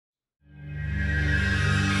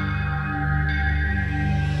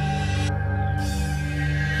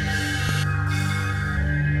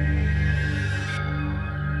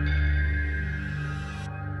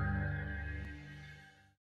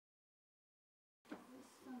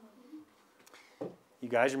You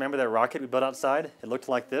guys remember that rocket we built outside? It looked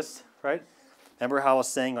like this, right? Remember how I was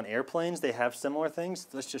saying on airplanes they have similar things?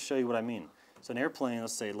 Let's just show you what I mean. So an airplane,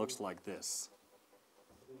 let's say, it looks like this.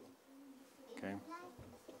 Okay.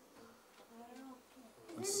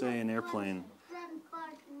 Let's say an airplane.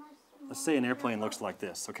 Let's say an airplane looks like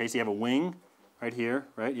this. Okay, so you have a wing right here,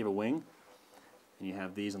 right? You have a wing, and you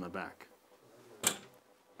have these on the back.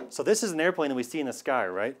 So this is an airplane that we see in the sky,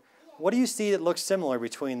 right? What do you see that looks similar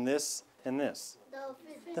between this and this?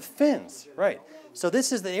 The fins, right? So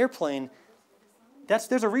this is the airplane.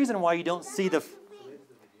 There's a reason why you don't see the.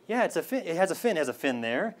 Yeah, it's a fin. It has a fin. It has a fin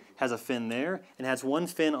there. Has a fin there, and has one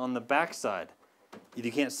fin on the back side.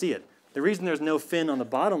 You can't see it. The reason there's no fin on the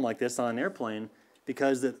bottom like this on an airplane,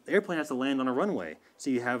 because the airplane has to land on a runway. So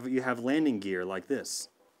you have landing gear like this,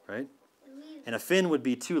 right? And a fin would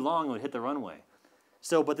be too long; it would hit the runway.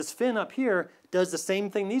 So, but this fin up here does the same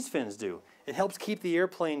thing these fins do. It helps keep the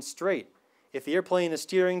airplane straight. If the airplane is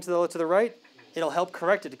steering to the right, it'll help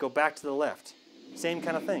correct it to go back to the left. Same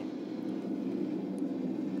kind of thing.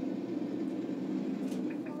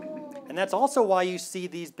 And that's also why you see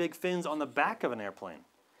these big fins on the back of an airplane.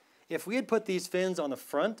 If we had put these fins on the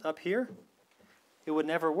front up here, it would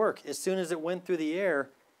never work. As soon as it went through the air,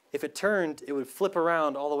 if it turned, it would flip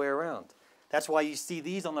around all the way around. That's why you see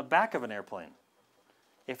these on the back of an airplane.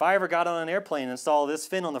 If I ever got on an airplane and saw this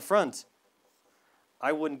fin on the front,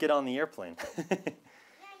 I wouldn't get on the airplane.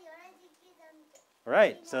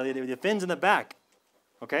 Right, so the fin's in the back,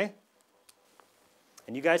 okay?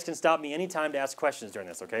 And you guys can stop me anytime to ask questions during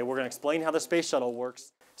this, okay? We're going to explain how the space shuttle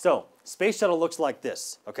works. So, space shuttle looks like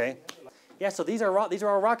this, okay? Yeah, so these are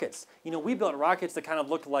our rockets. You know, we built rockets that kind of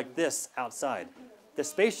look like this outside. The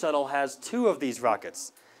space shuttle has 2 of these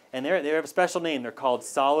rockets, and they have a special name. They're called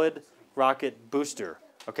Solid Rocket Booster,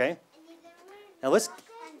 okay? Now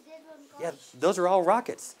yeah, those are all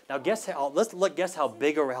rockets. Now guess how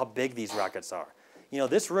big these rockets are. You know,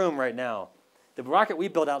 this room right now, the rocket we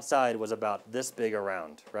built outside was about this big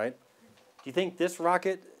around, right? Do you think this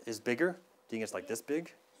rocket is bigger? Do you think it's like this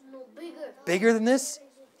big? No, bigger. Bigger than this?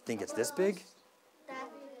 You think it's this big?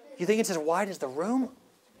 You think it's as wide as the room?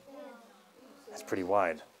 That's pretty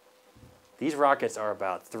wide. These rockets are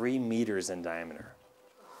about 3 meters in diameter.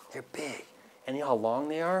 They're big. And you know how long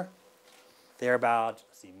they are? They're about,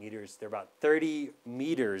 let's see, meters. They're about 30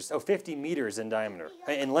 meters, 50 meters in diameter,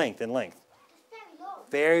 in length.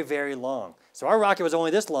 Very, very long. So our rocket was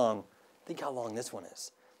only this long. Think how long this one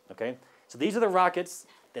is, okay? So these are the rockets.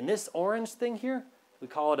 Then this orange thing here, we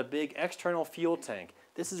call it a big external fuel tank.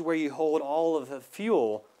 This is where you hold all of the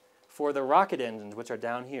fuel for the rocket engines, which are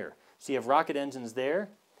down here. So you have rocket engines there,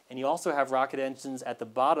 and you also have rocket engines at the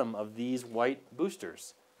bottom of these white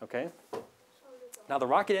boosters, okay? Now the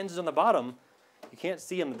rocket engines on the bottom, you can't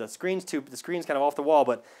see them. The screen's kind of off the wall,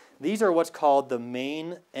 but these are what's called the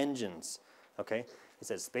main engines, okay? It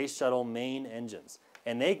says Space Shuttle main engines.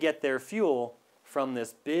 And they get their fuel from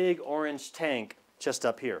this big orange tank just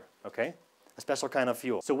up here, okay? A special kind of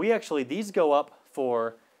fuel. So these go up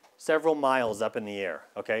for several miles up in the air,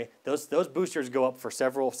 okay? Those boosters go up for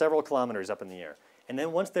several kilometers up in the air. And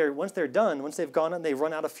then once they're done, once they've gone and they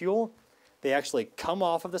run out of fuel, they actually come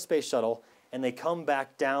off of the space shuttle and they come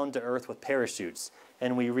back down to Earth with parachutes.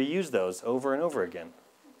 And we reuse those over and over again.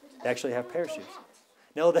 They actually have parachutes.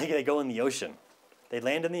 No, they go in the ocean. They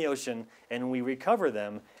land in the ocean, and we recover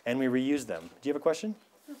them, and we reuse them. Do you have a question?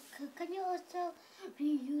 Can you also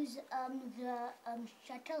reuse the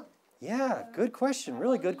shuttle? Yeah, good question.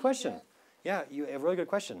 Really good question. Yeah, you have a really good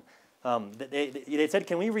question. They said,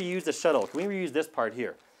 can we reuse the shuttle? Can we reuse this part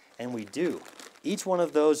here? And we do. Each one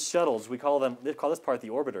of those shuttles, they call this part the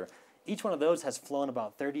orbiter. Each one of those has flown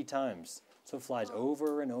about 30 times. So it flies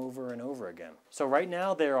over and over and over again. So right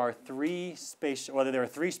now there are 3 space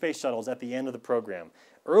shuttles at the end of the program.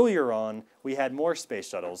 Earlier on, we had more space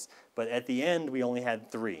shuttles, but at the end we only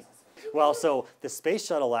had 3. Well, so the space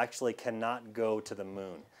shuttle actually cannot go to the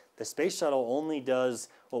moon. The space shuttle only does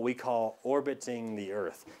what we call orbiting the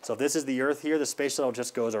Earth. So if this is the Earth here, the space shuttle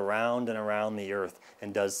just goes around and around the Earth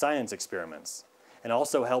and does science experiments. And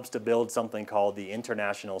also helps to build something called the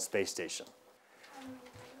International Space Station.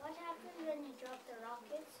 What happens when you drop the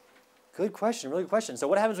rockets? Good question, really good question. So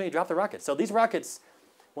what happens when you drop the rockets? So these rockets,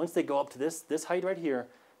 once they go up to this height right here,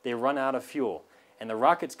 they run out of fuel. And the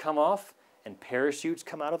rockets come off, and parachutes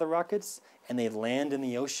come out of the rockets, and they land in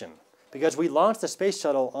the ocean. Because we launched the space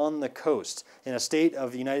shuttle on the coast in a state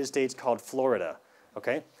of the United States called Florida,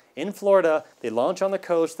 okay? In Florida, they launch on the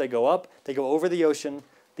coast, they go up, they go over the ocean,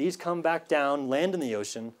 these come back down, land in the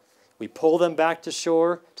ocean. We pull them back to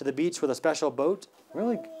shore, to the beach with a special boat.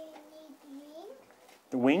 Really?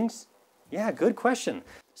 The wings? Yeah, good question.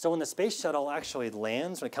 So when the space shuttle actually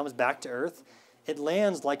lands, when it comes back to Earth, it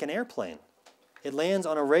lands like an airplane. It lands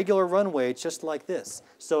on a regular runway just like this.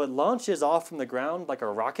 So it launches off from the ground like a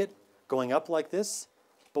rocket going up like this.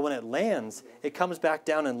 But when it lands, it comes back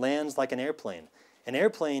down and lands like an airplane. And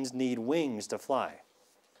airplanes need wings to fly.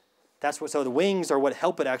 So the wings are what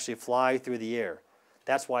help it actually fly through the air.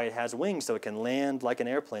 That's why it has wings, so it can land like an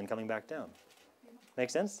airplane coming back down. Make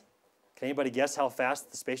sense? Can anybody guess how fast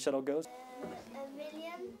the space shuttle goes? 1,000,000.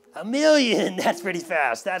 1,000,000! That's pretty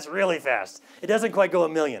fast. That's really fast. It doesn't quite go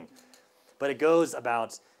 1,000,000. But it goes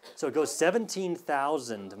so it goes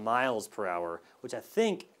 17,000 miles per hour, which I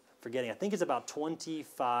think it's about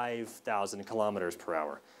 25,000 kilometers per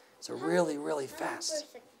hour. So really, really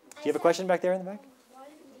fast. Do you have a question back there in the back?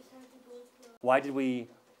 Why did we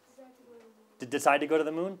decide to go to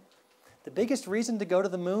the moon? The biggest reason to go to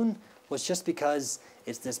the moon was just because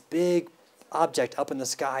it's this big object up in the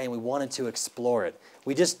sky and we wanted to explore it.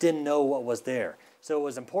 We just didn't know what was there. So it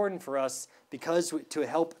was important for us because to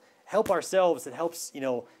help ourselves, it helps,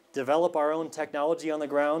 develop our own technology on the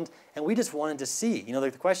ground, and we just wanted to see.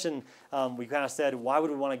 The question we kind of said, why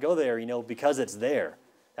would we want to go there? Because it's there.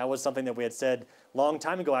 That was something that we had said a long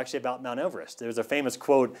time ago, actually, about Mount Everest. There was a famous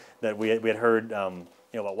quote that we had heard,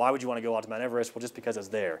 about why would you want to go out to Mount Everest? Well, just because it's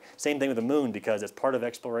there. Same thing with the moon, because it's part of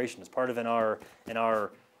exploration. It's part of in our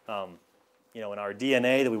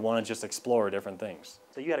DNA that we want to just explore different things.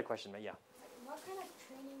 So you had a question, yeah. What kind of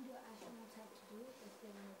training do astronauts have to do if they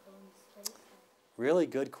want to go into space? Really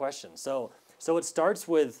good question. So it starts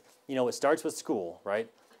with school, right?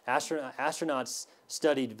 Astronauts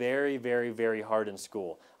studied very, very, very hard in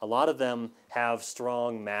school. A lot of them have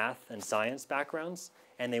strong math and science backgrounds,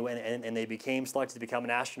 and they became selected to become an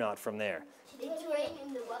astronaut from there. They train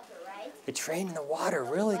in the water, right? They train in the water,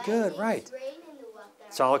 really good, right? Train in the water.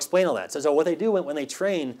 So I'll explain all that. So what they do when they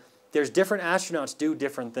train, there's different astronauts do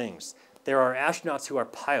different things. There are astronauts who are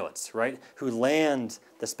pilots, right, who land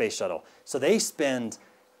the space shuttle. So they spend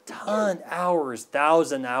 1,000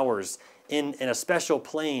 hours in a special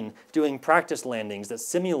plane doing practice landings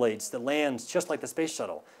that lands just like the space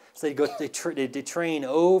shuttle. So they train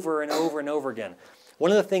over and over and over again.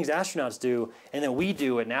 One of the things astronauts do, and that we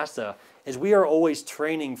do at NASA, is we are always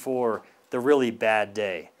training for the really bad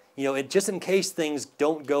day. Just in case things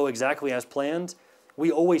don't go exactly as planned,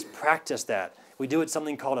 we always practice that. We do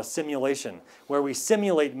something called a simulation, where we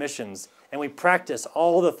simulate missions and we practice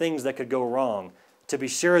all the things that could go wrong to be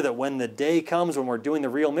sure that when the day comes when we're doing the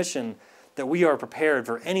real mission, that we are prepared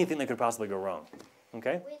for anything that could possibly go wrong.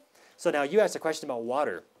 Okay? So now you asked a question about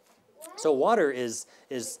water. So water is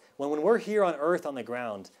when we're here on Earth on the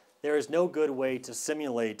ground, there is no good way to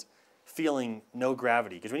simulate feeling no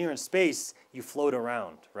gravity. Because when you're in space, you float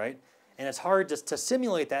around, right? And it's hard to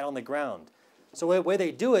simulate that on the ground. So the way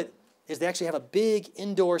they do it is they actually have a big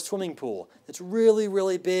indoor swimming pool that's really,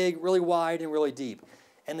 really big, really wide, and really deep.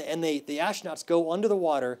 And the astronauts go under the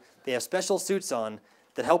water. They have special suits on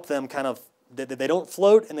that help them they don't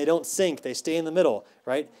float and they don't sink. They stay in the middle,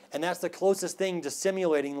 right? And that's the closest thing to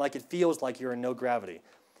simulating like it feels like you're in no gravity.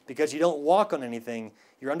 Because you don't walk on anything,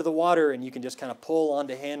 you're under the water and you can just kind of pull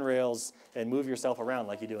onto handrails and move yourself around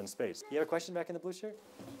like you do in space. You have a question back in the blue shirt?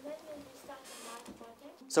 When will you start the Mars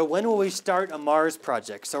project? So when will we start a Mars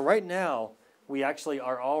project? So right now, we actually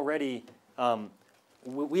are already,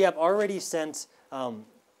 we have already sent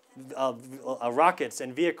rockets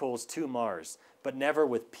and vehicles to Mars, but never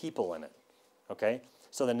with people in it, okay?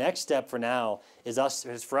 So the next step for now is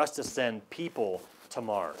for us to send people to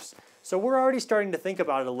Mars. So we're already starting to think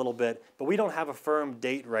about it a little bit, but we don't have a firm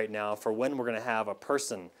date right now for when we're going to have a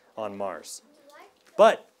person on Mars.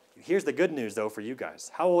 But here's the good news, though, for you guys.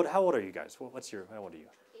 How old are you guys? How old are you?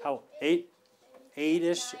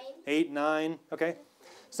 Eight-ish? 8, 9? Okay.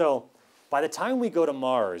 So by the time we go to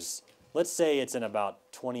Mars, let's say it's in about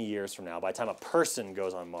 20 years from now, by the time a person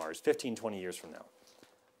goes on Mars, 15, 20 years from now,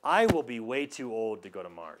 I will be way too old to go to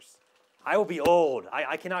Mars. I will be old.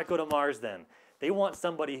 I cannot go to Mars then. They want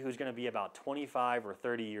somebody who's going to be about 25 or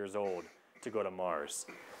 30 years old to go to Mars.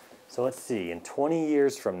 So let's see, in 20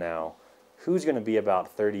 years from now, who's going to be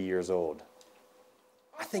about 30 years old?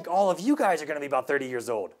 I think all of you guys are going to be about 30 years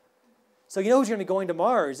old. So you know who's going to be going to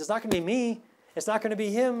Mars? It's not going to be me. It's not going to be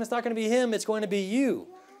him. It's not going to be him. It's going to be you.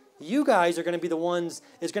 You guys are going to be the ones,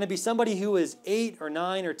 it's going to be somebody who is 8 or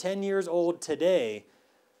 9 or 10 years old today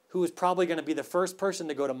who is probably going to be the first person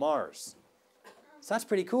to go to Mars. So that's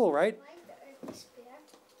pretty cool, right?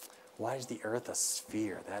 Why is the Earth a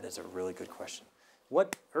sphere? That is a really good question.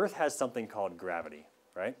 Earth has something called gravity,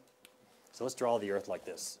 right? So let's draw the Earth like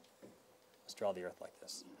this. Let's draw the Earth like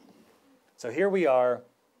this. So here we are.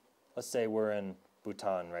 Let's say we're in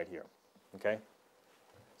Bhutan right here, okay?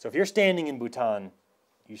 So if you're standing in Bhutan,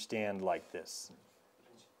 you stand like this.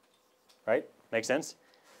 Right? Make sense?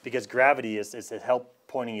 Because gravity is help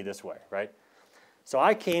pointing you this way, right? So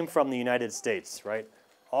I came from the United States, right?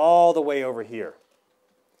 All the way over here.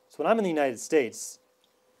 So when I'm in the United States,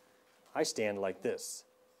 I stand like this,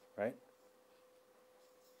 right?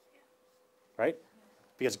 Right?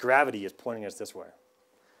 Because gravity is pointing us this way.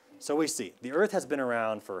 So we see, the Earth has been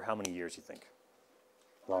around for how many years, you think?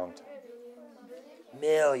 Long time.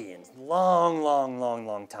 Millions. Long, long, long,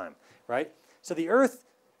 long time, right? So the Earth,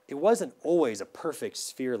 it wasn't always a perfect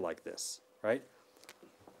sphere like this, right?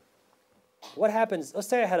 What happens, let's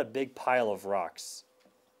say I had a big pile of rocks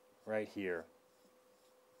right here,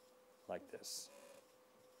 like this.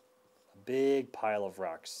 A big pile of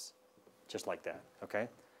rocks, just like that, okay?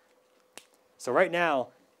 So right now,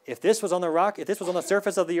 if this was on the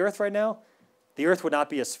surface of the Earth right now, the Earth would not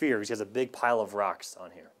be a sphere because it has a big pile of rocks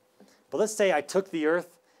on here. But let's say I took the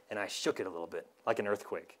Earth and I shook it a little bit, like an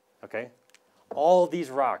earthquake, okay? All of these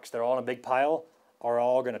rocks that are all in a big pile are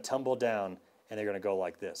all going to tumble down and they're going to go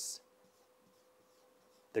like this.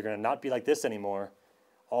 They're going to not be like this anymore.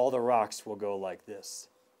 All the rocks will go like this,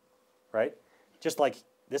 right? Just like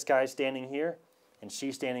this guy's standing here and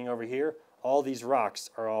she's standing over here, all these rocks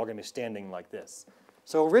are all going to be standing like this.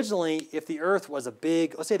 So originally, if the Earth was a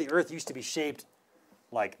big, let's say the Earth used to be shaped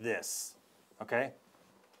like this, okay?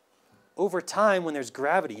 Over time, when there's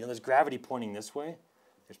gravity, there's gravity pointing this way,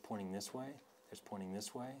 there's pointing this way, there's pointing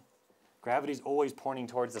this way. Gravity's always pointing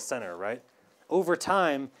towards the center, right? Over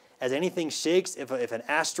time, as anything shakes, if an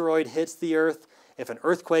asteroid hits the Earth, if an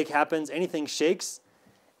earthquake happens, anything shakes,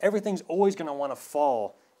 everything's always going to want to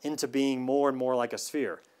fall into being more and more like a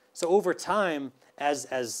sphere. So over time,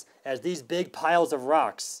 as these big piles of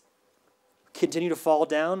rocks continue to fall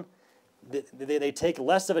down, they take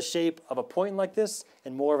less of a shape of a point like this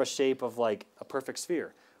and more of a shape of like a perfect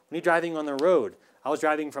sphere. When you're driving on the road, I was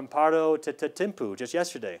driving from Pardo to Thimphu just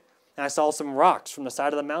yesterday, and I saw some rocks from the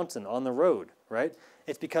side of the mountain on the road, right?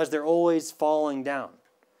 It's because they're always falling down.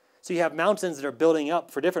 So you have mountains that are building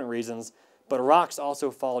up for different reasons, but rocks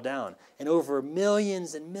also fall down. And over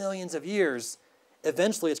millions and millions of years,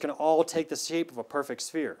 eventually it's going to all take the shape of a perfect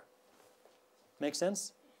sphere. Make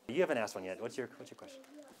sense? You haven't asked one yet. What's your question?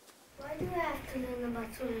 Why do I have to learn about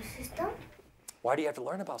solar system? Why do you have to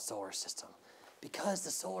learn about solar system? Because the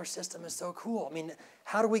solar system is so cool. I mean,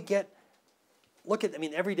 how do we get,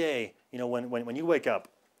 every day, when you wake up,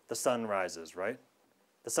 the sun rises, right?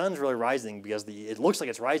 The sun's really rising because it looks like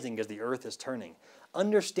it's rising because the Earth is turning.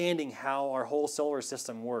 Understanding how our whole solar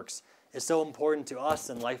system works is so important to us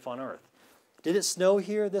and life on Earth. Did it snow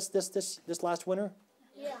here this last winter?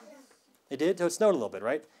 Yeah. It did? So it snowed a little bit,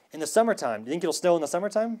 right? In the summertime, do you think it'll snow in the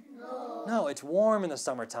summertime? No. No, it's warm in the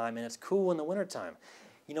summertime and it's cool in the wintertime.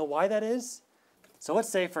 You know why that is? So let's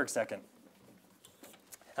say for a second,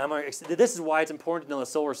 this is why it's important to know the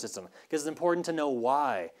solar system, because it's important to know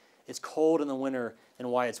why it's cold in the winter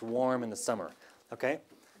and why it's warm in the summer, okay?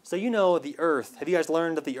 So you know the Earth, have you guys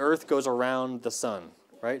learned that the Earth goes around the sun,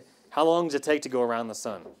 right? How long does it take to go around the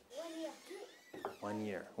sun? 1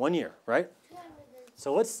 year. 1 year, right?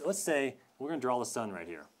 So let's say we're going to draw the sun right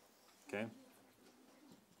here, okay?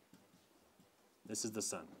 This is the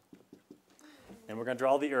sun. And we're going to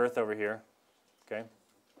draw the Earth over here, okay?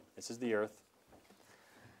 This is the Earth.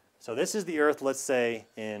 So this is the Earth, let's say,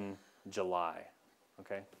 in July,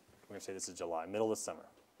 okay? We're going to say this is July, middle of summer.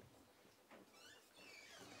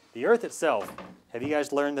 The Earth itself, have you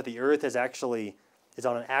guys learned that the Earth is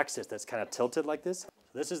on an axis that's kind of tilted like this?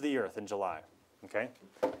 So this is the Earth in July, okay?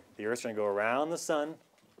 The Earth's going to go around the sun.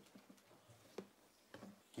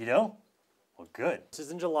 You know? Well, good. This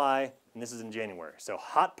is in July, and this is in January. So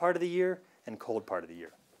hot part of the year and cold part of the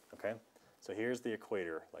year, okay? So here's the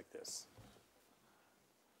equator like this.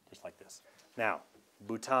 Just like this. Now,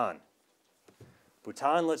 Bhutan.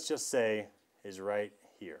 Bhutan, let's just say, is right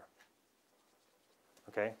here.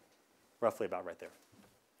 Okay? Roughly about right there.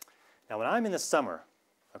 Now, when I'm in the summer,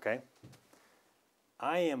 okay,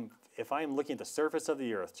 if I am looking at the surface of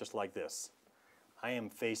the Earth just like this, I am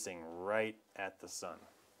facing right at the sun,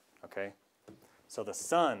 okay? So the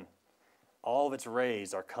sun, all of its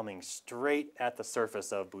rays are coming straight at the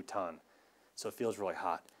surface of Bhutan, so it feels really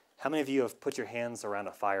hot. How many of you have put your hands around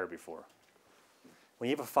a fire before? When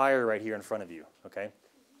you have a fire right here in front of you, okay,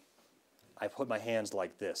 I put my hands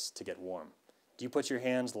like this to get warm. Do you put your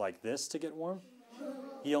hands like this to get warm?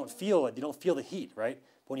 You don't feel it. You don't feel the heat, right?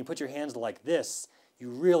 But when you put your hands like this, you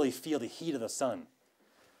really feel the heat of the sun.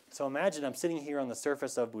 So imagine I'm sitting here on the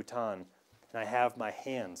surface of Bhutan, and I have my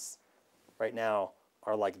hands right now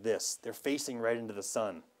are like this. They're facing right into the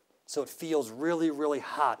sun. So it feels really, really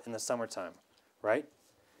hot in the summertime, right?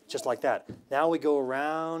 just like that. Now we go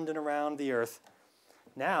around and around the Earth.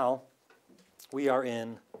 Now we are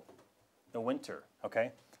in the winter,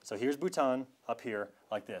 okay? So here's Bhutan up here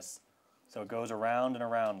like this. So it goes around and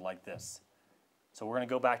around like this. So we're going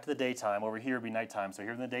to go back to the daytime. Over here would be nighttime. So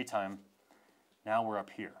here in the daytime, now we're up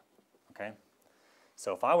here, okay?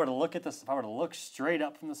 So if I were to look at this, if I were to look straight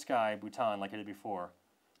up from the sky, Bhutan, like I did before,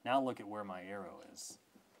 now look at where my arrow is.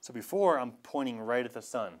 So before, I'm pointing right at the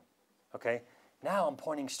sun, okay? Now I'm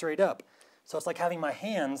pointing straight up. So it's like having my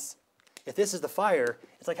hands, if this is the fire,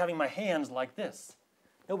 it's like having my hands like this.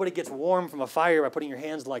 Nobody gets warm from a fire by putting your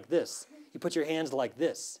hands like this. You put your hands like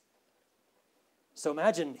this. So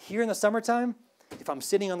imagine here in the summertime, if I'm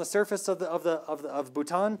sitting on the surface of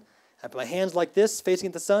Bhutan, I put my hands like this,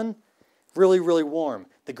 facing the sun, really, really warm.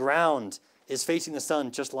 The ground is facing the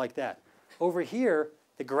sun just like that. Over here,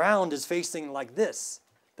 the ground is facing like this.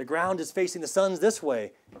 The ground is facing the sun this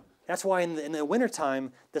way. That's why in the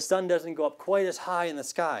wintertime, the sun doesn't go up quite as high in the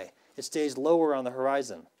sky. It stays lower on the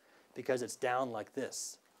horizon because it's down like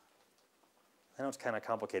this. I know it's kind of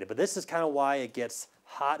complicated, but this is kind of why it gets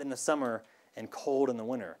hot in the summer and cold in the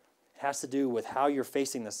winter. It has to do with how you're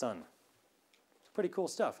facing the sun. It's pretty cool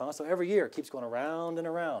stuff, huh? So every year it keeps going around and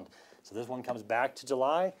around. So this one comes back to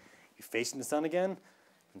July, you're facing the sun again,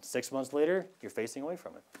 and 6 months later, you're facing away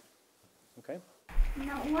from it. Okay?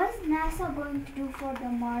 Now, what is NASA going to do for the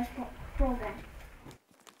Mars program?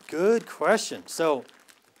 Good question. So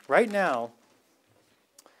right now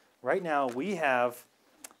we have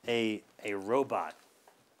a robot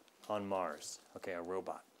on Mars. Okay, a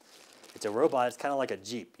robot. It's a robot. It's kind of like a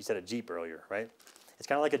Jeep. You said a Jeep earlier, right? It's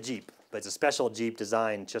kind of like a Jeep, but it's a special Jeep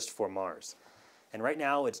designed just for Mars. And right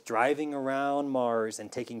now it's driving around Mars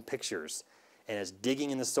and taking pictures, and it's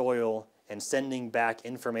digging in the soil and sending back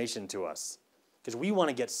information to us. Because we want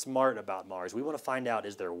to get smart about Mars. We want to find out,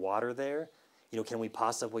 is there water there? You know, can we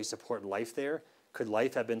possibly support life there? Could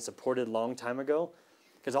life have been supported a long time ago?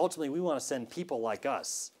 Because ultimately we want to send people like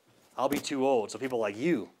us. I'll be too old, so people like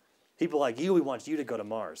you, we want you to go to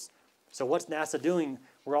Mars. So what's NASA doing?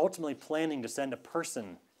 We're ultimately planning to send a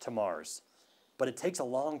person to Mars. But it takes a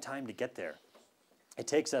long time to get there. It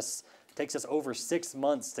takes us over 6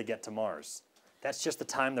 months to get to Mars. That's just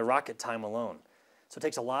the rocket time alone. So it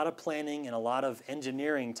takes a lot of planning and a lot of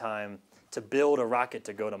engineering time to build a rocket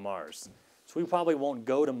to go to Mars. So we probably won't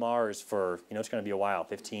go to Mars for, it's going to be a while,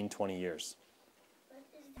 15, 20 years.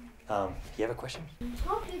 You have a question?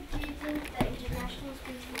 How big do you think the International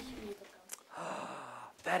Space Station will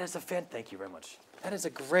become? Thank you very much. That is a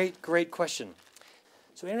great, great question.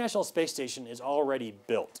 So the International Space Station is already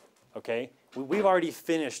built, okay? We've already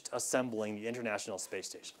finished assembling the International Space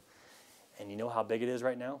Station. And you know how big it is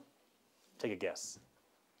right now? Take a guess.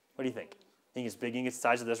 What do you think? Think it's big? Think it's the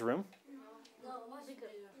size of this room? No, much bigger.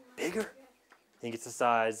 Bigger? Think it's the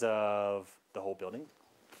size of the whole building?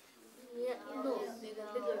 Yeah, no,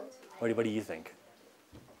 bigger. What do you think?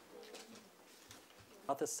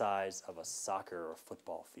 About the size of a soccer or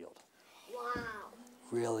football field. Wow.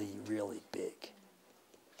 Really, really big.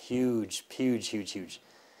 Huge, huge, huge, huge.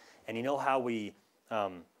 And you know how we,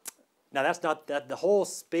 now that's not, the whole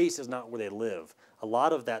space is not where they live. A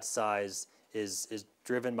lot of that size is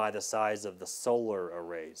driven by the size of the solar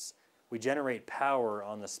arrays. We generate power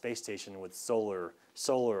on the space station with solar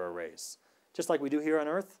arrays. Just like we do here on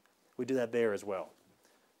Earth, we do that there as well.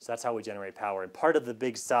 So that's how we generate power. And part of the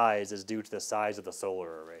big size is due to the size of the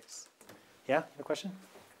solar arrays. Yeah, a question?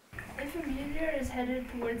 If a meteor is headed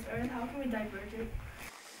towards Earth, how can we divert it?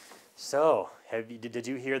 So, did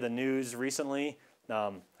you hear the news recently?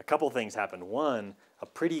 A couple things happened. One, a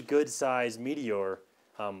pretty good-sized meteor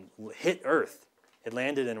hit Earth. It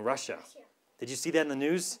landed in Russia. Did you see that in the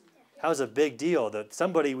news? That was a big deal.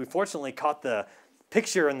 We fortunately caught the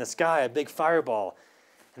picture in the sky, a big fireball.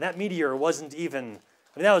 And that meteor wasn't even,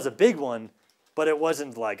 that was a big one, but it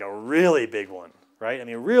wasn't like a really big one, right? I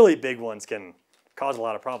mean, really big ones can cause a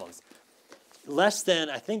lot of problems. Less than,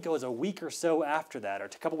 I think it was a week or so after that, or a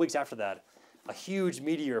couple weeks after that, a huge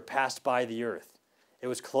meteor passed by the Earth. It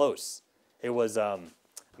was close. It was,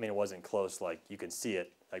 it wasn't close like you can see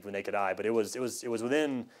it like with the naked eye, but it was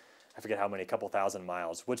within, I forget how many, a couple thousand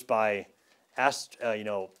miles, which by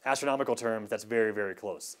astronomical terms, that's very, very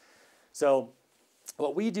close. So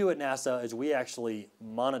what we do at NASA is we actually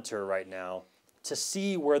monitor right now to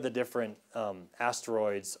see where the different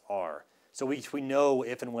asteroids are. So we know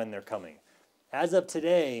if and when they're coming. As of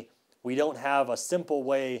today, we don't have a simple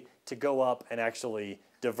way to go up and actually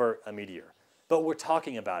divert a meteor. But we're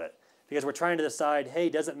talking about it because we're trying to decide, hey,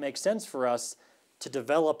 does it make sense for us to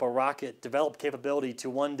develop a rocket, develop capability to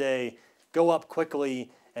one day go up quickly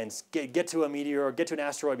and get to a meteor or get to an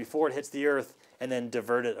asteroid before it hits the Earth and then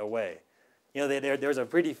divert it away. You know, there was a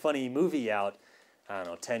pretty funny movie out, I don't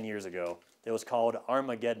know, 10 years ago. It was called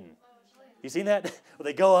Armageddon. You seen that? Well,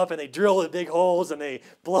 they go up and they drill the big holes and they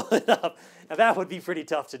blow it up. Now that would be pretty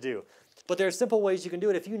tough to do. But there are simple ways you can do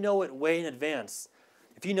it. If you know it way in advance,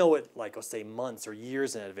 if you know it like, let's say, months or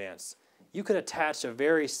years in advance, you could attach a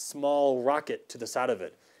very small rocket to the side of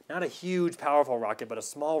it. Not a huge, powerful rocket, but a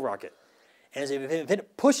small rocket. And if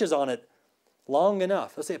it pushes on it long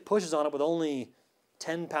enough, let's say it pushes on it with only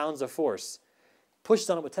 10 pounds of force, pushes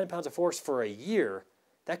on it with 10 pounds of force for a year,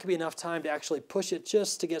 that could be enough time to actually push it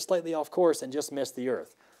just to get slightly off course and just miss the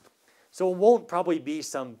Earth. So it won't probably be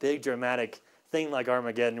some big dramatic thing like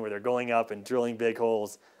Armageddon where they're going up and drilling big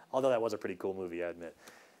holes, although that was a pretty cool movie, I admit.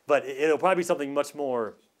 But it'll probably be something much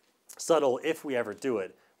more subtle if we ever do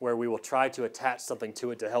it, where we will try to attach something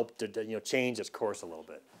to it to help to change its course a little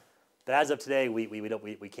bit. But as of today,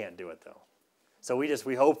 we can't do it though. So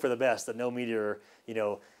we hope for the best that no meteor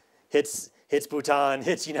hits Bhutan,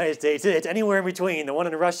 hits United States, hits anywhere in between. The one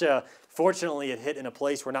in Russia, fortunately, it hit in a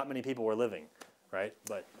place where not many people were living, right?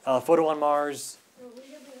 But photo on Mars.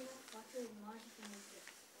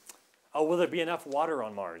 Oh, will there be enough water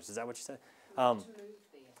on Mars? Is that what you said?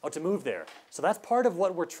 To move there. So that's part of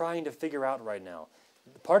what we're trying to figure out right now.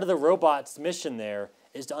 Part of the robot's mission there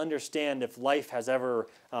is to understand if life has ever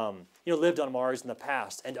lived on Mars in the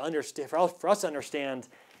past, and for us to understand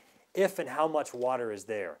if and how much water is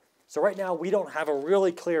there. So right now we don't have a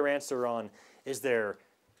really clear answer on, is there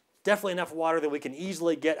definitely enough water that we can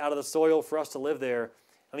easily get out of the soil for us to live there?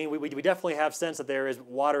 I mean, we definitely have sense that there is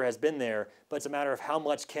water has been there, but it's a matter of how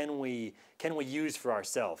much can we use for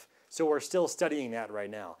ourselves. So we're still studying that right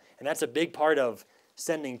now. And that's a big part of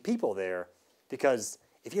sending people there, because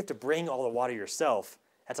if you have to bring all the water yourself,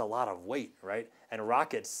 that's a lot of weight, right? And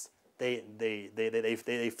rockets, they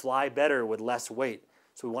fly better with less weight.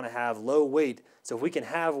 So we want to have low weight. So if we can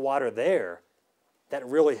have water there, that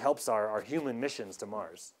really helps our human missions to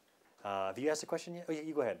Mars. Have you asked a question yet? Oh,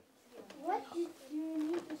 you go ahead. What do you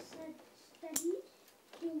need to study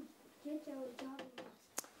to get your job?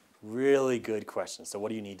 Really good question. So what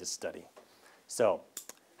do you need to study? So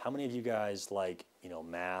how many of you guys like,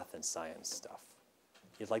 math and science stuff?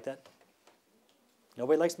 You like that?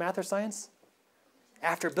 Nobody likes math or science?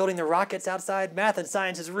 After building the rockets outside, math and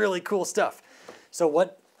science is really cool stuff. So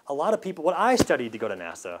what I studied to go to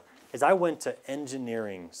NASA is I went to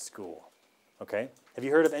engineering school. Okay? Have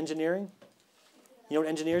you heard of engineering? You know what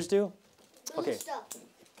engineers do? Build stuff.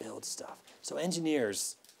 Build stuff. So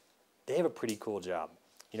engineers, they have a pretty cool job.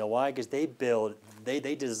 You know why? Because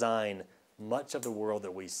they design much of the world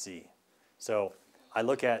that we see. So I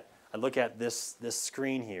look at this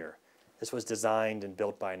screen here. This was designed and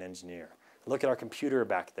built by an engineer. Look at our computer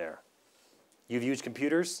back there. You've used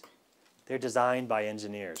computers? They're designed by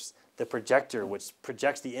engineers. The projector, which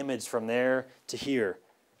projects the image from there to here,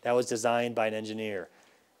 that was designed by an engineer.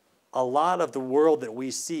 A lot of the world that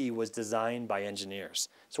we see was designed by engineers.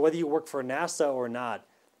 So whether you work for NASA or not,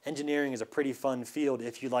 engineering is a pretty fun field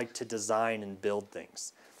if you like to design and build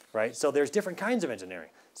things, right? So there's different kinds of engineering.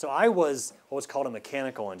 So I was what was called a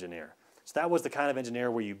mechanical engineer. So that was the kind of engineer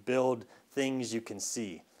where you build things you can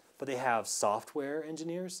see. But they have software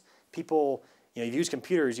engineers. People, you've used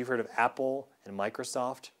computers, you've heard of Apple and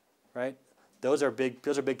Microsoft, right? Those are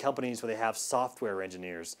big companies where they have software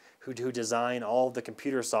engineers who design all of the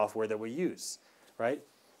computer software that we use, right?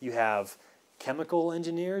 You have chemical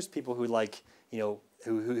engineers, people who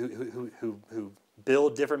who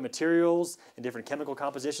build different materials and different chemical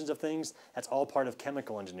compositions of things. That's all part of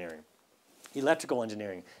chemical engineering. Electrical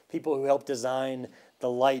engineering, people who help design the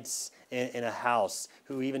lights in a house,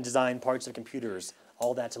 who even design parts of computers,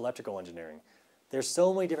 all that's electrical engineering. There's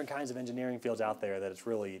so many different kinds of engineering fields out there that it's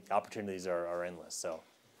really, opportunities are endless. So,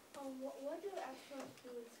 what do astronauts do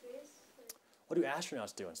in space? What do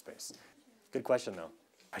astronauts do in space? Good question, though.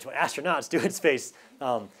 What astronauts do in space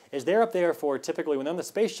is they're up there for typically, when they're on the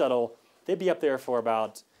space shuttle, they'd be up there for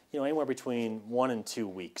about, anywhere between 1 and 2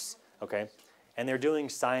 weeks, okay? And they're doing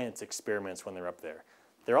science experiments when they're up there.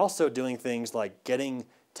 They're also doing things like taking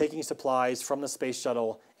supplies from the space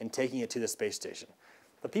shuttle and taking it to the space station.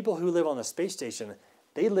 The people who live on the space station,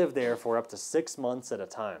 they live there for up to 6 months at a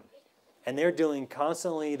time. And they're doing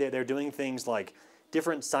things like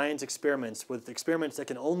different science experiments with experiments that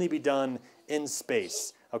can only be done in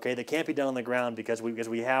space. Okay, they can't be done on the ground because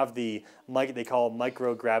we have they call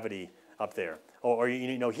microgravity up there. Or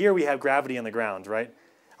here we have gravity on the ground, right?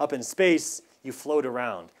 Up in space, you float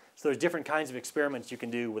around. So there's different kinds of experiments you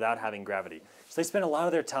can do without having gravity. So they spend a lot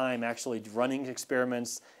of their time actually running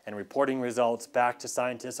experiments and reporting results back to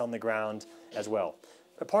scientists on the ground as well.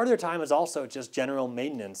 But part of their time is also just general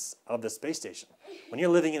maintenance of the space station. When you're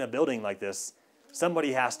living in a building like this,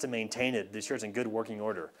 somebody has to maintain it, be sure it's in good working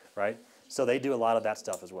order, right? So they do a lot of that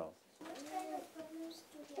stuff as well. What kind of problems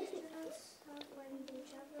do the astronauts have when they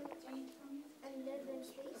travel and live in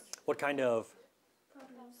space? What kind of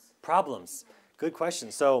Problems. problems? Good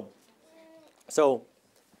question. So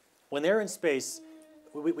when they're in space,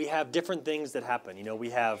 we have different things that happen. You know,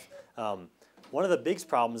 we have one of the big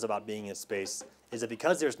problems about being in space is that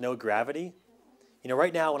because there's no gravity, you know,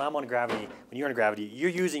 right now when I'm on gravity, when you're on gravity, you're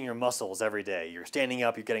using your muscles every day. You're standing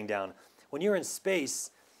up, you're getting down. When you're in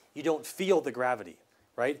space, you don't feel the gravity,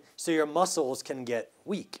 right? So your muscles can get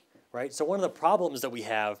weak, right? So one of the problems that we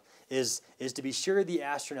have is to be sure the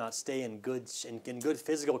astronauts stay in good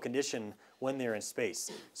physical condition when they're in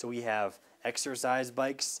space. So we have exercise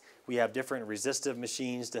bikes, we have different resistive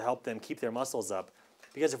machines to help them keep their muscles up.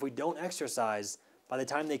 Because if we don't exercise, by the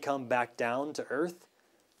time they come back down to Earth,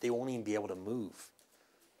 they won't even be able to move.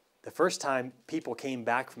 The first time people came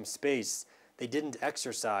back from space, they didn't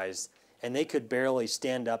exercise, and they could barely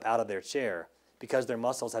stand up out of their chair because their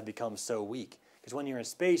muscles had become so weak. Because when you're in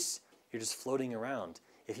space, you're just floating around.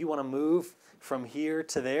 If you want to move from here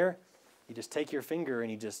to there, you just take your finger and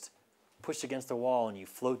you just push against the wall and you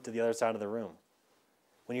float to the other side of the room.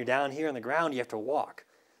 When you're down here on the ground, you have to walk.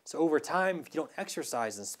 So over time, if you don't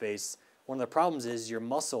exercise in space, one of the problems is your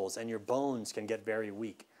muscles and your bones can get very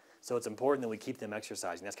weak. So it's important that we keep them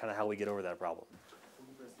exercising. That's kind of how we get over that problem.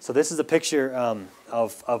 So this is a picture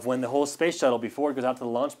of when the whole space shuttle, before it goes out to the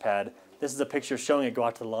launch pad, this is a picture showing it go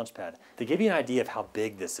out to the launch pad. To give you an idea of how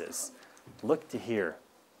big this is, look to here.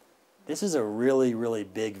 This is a really, really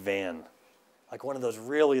big van, like one of those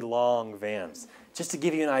really long vans. Just to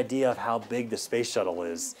give you an idea of how big the space shuttle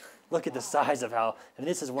is. Look at the size of how, and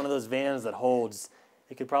this is one of those vans that holds,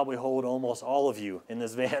 it could probably hold almost all of you in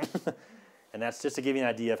this van. And that's just to give you an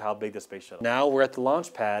idea of how big the space shuttle is. Now we're at the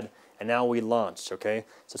launch pad, and now we launch, okay?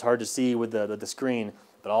 So it's hard to see with the screen,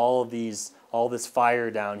 but all this fire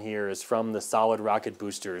down here is from the solid rocket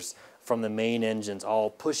boosters, from the main engines, all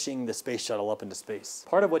pushing the space shuttle up into space.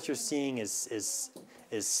 Part of what you're seeing is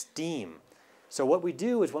steam. So what we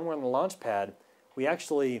do is when we're on the launch pad, we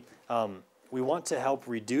actually, we want to help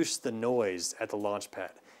reduce the noise at the launch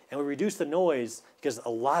pad. And we reduce the noise because a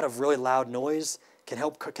lot of really loud noise can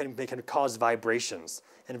cause vibrations.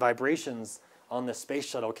 And vibrations on the space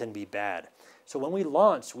shuttle can be bad. So when we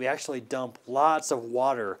launch, we actually dump lots of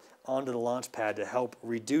water onto the launch pad to help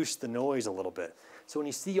reduce the noise a little bit. So when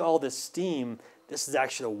you see all this steam, this is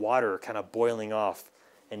actually the water kind of boiling off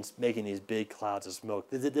and making these big clouds of smoke.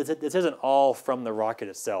 This isn't all from the rocket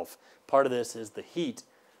itself. Part of this is the heat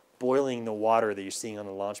boiling the water that you're seeing on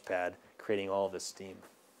the launch pad, creating all this steam.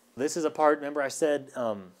 This is a part, remember I said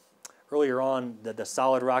earlier on that the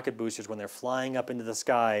solid rocket boosters, when they're flying up into the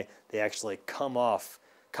sky, they actually come off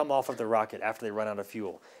of the rocket after they run out of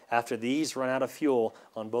fuel. After these run out of fuel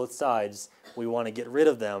on both sides, we want to get rid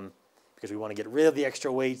of them because we want to get rid of the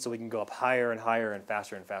extra weight so we can go up higher and higher and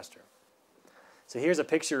faster and faster. So here's a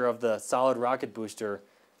picture of the solid rocket booster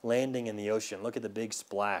landing in the ocean. Look at the big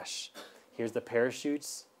splash. Here's the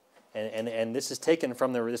parachutes, and this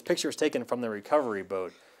picture is taken from the recovery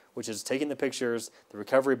boat, which is taking the pictures. The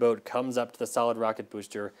recovery boat comes up to the solid rocket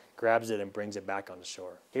booster, grabs it, and brings it back on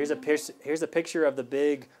shore. Here's a picture of the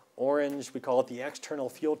big orange, we call it the external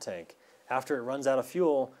fuel tank. After it runs out of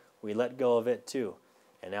fuel, we let go of it too.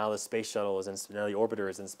 And now the space shuttle now the orbiter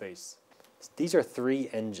is in space. These are 3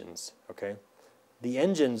 engines, okay? The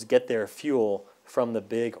engines get their fuel from the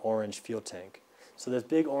big orange fuel tank. So this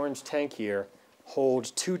big orange tank here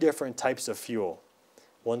holds 2 different types of fuel.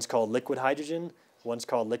 One's called liquid hydrogen, one's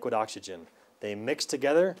called liquid oxygen. They mix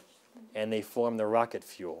together and they form the rocket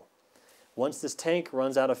fuel. Once this tank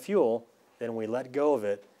runs out of fuel, then we let go of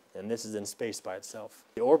it, and this is in space by itself.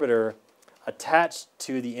 The orbiter attached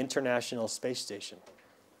to the International Space Station.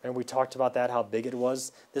 Remember we talked about that, how big it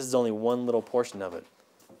was? This is only one little portion of it.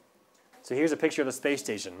 So here's a picture of the space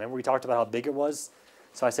station. Remember we talked about how big it was?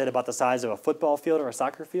 So I said about the size of a football field or a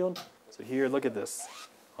soccer field. So here, look at this.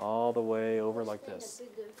 All the way over like this.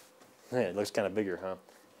 Yeah, it looks kind of bigger, huh?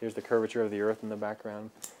 Here's the curvature of the Earth in the background.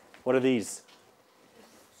 What are these?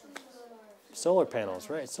 Solar panels,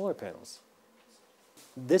 right? Solar panels.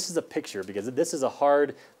 This is a picture because this is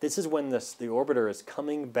when the orbiter is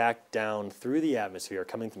coming back down through the atmosphere,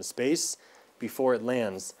 coming from space before it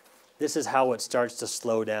lands. This is how it starts to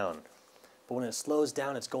slow down. But when it slows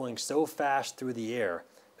down, it's going so fast through the air.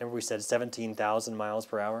 Remember we said 17,000 miles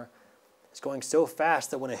per hour? It's going so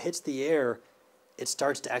fast that when it hits the air, it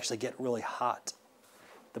starts to actually get really hot.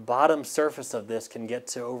 The bottom surface of this can get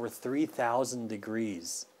to over 3,000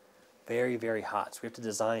 degrees. very, very hot. So we have to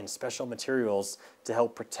design special materials to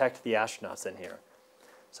help protect the astronauts in here.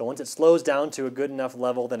 So once it slows down to a good enough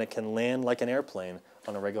level, then it can land like an airplane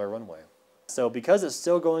on a regular runway. So because it's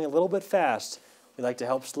still going a little bit fast, we like to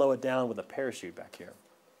help slow it down with a parachute back here.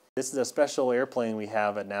 This is a special airplane we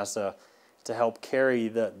have at NASA to help carry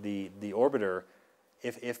the orbiter.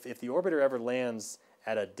 If the orbiter ever lands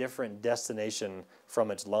at a different destination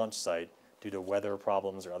from its launch site due to weather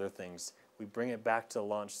problems or other things, we bring it back to the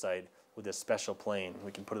launch site with this special plane.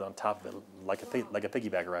 We can put it on top of it like a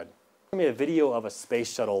piggyback ride. I made a video of a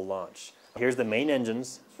space shuttle launch. Here's the main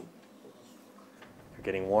engines. They're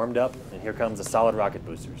getting warmed up, and here comes the solid rocket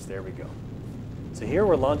boosters. There we go. So here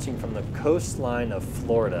we're launching from the coastline of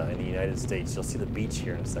Florida in the United States. You'll see the beach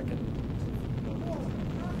here in a second.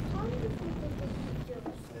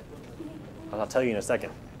 I'll tell you in a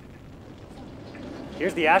second.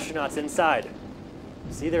 Here's the astronauts inside.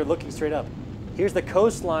 See, they're looking straight up. Here's the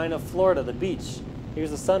coastline of Florida, the beach.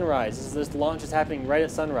 Here's the sunrise. This launch is happening right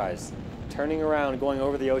at sunrise. Turning around, going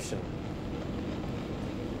over the ocean.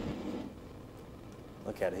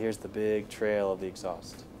 Look at it. Here's the big trail of the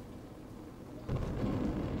exhaust.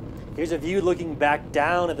 Here's a view looking back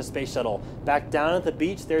down at the space shuttle. Back down at the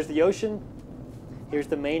beach, there's the ocean. Here's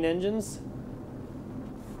the main engines.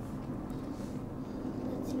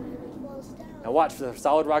 Now watch for the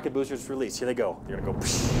solid rocket boosters release. Here they go. They're gonna go.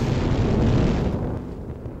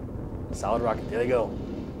 Solid rocket. There they go.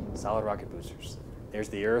 Solid rocket boosters. There's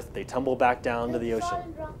the Earth. They tumble back down to the ocean.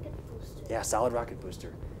 Solid rocket booster. Yeah, solid rocket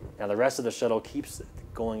booster. Now the rest of the shuttle keeps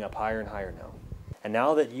going up higher and higher now. And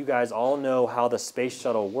now that you guys all know how the space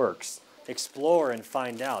shuttle works, explore and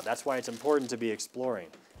find out. That's why it's important to be exploring,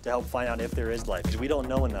 to help find out if there is life, because we don't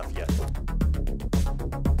know enough yet.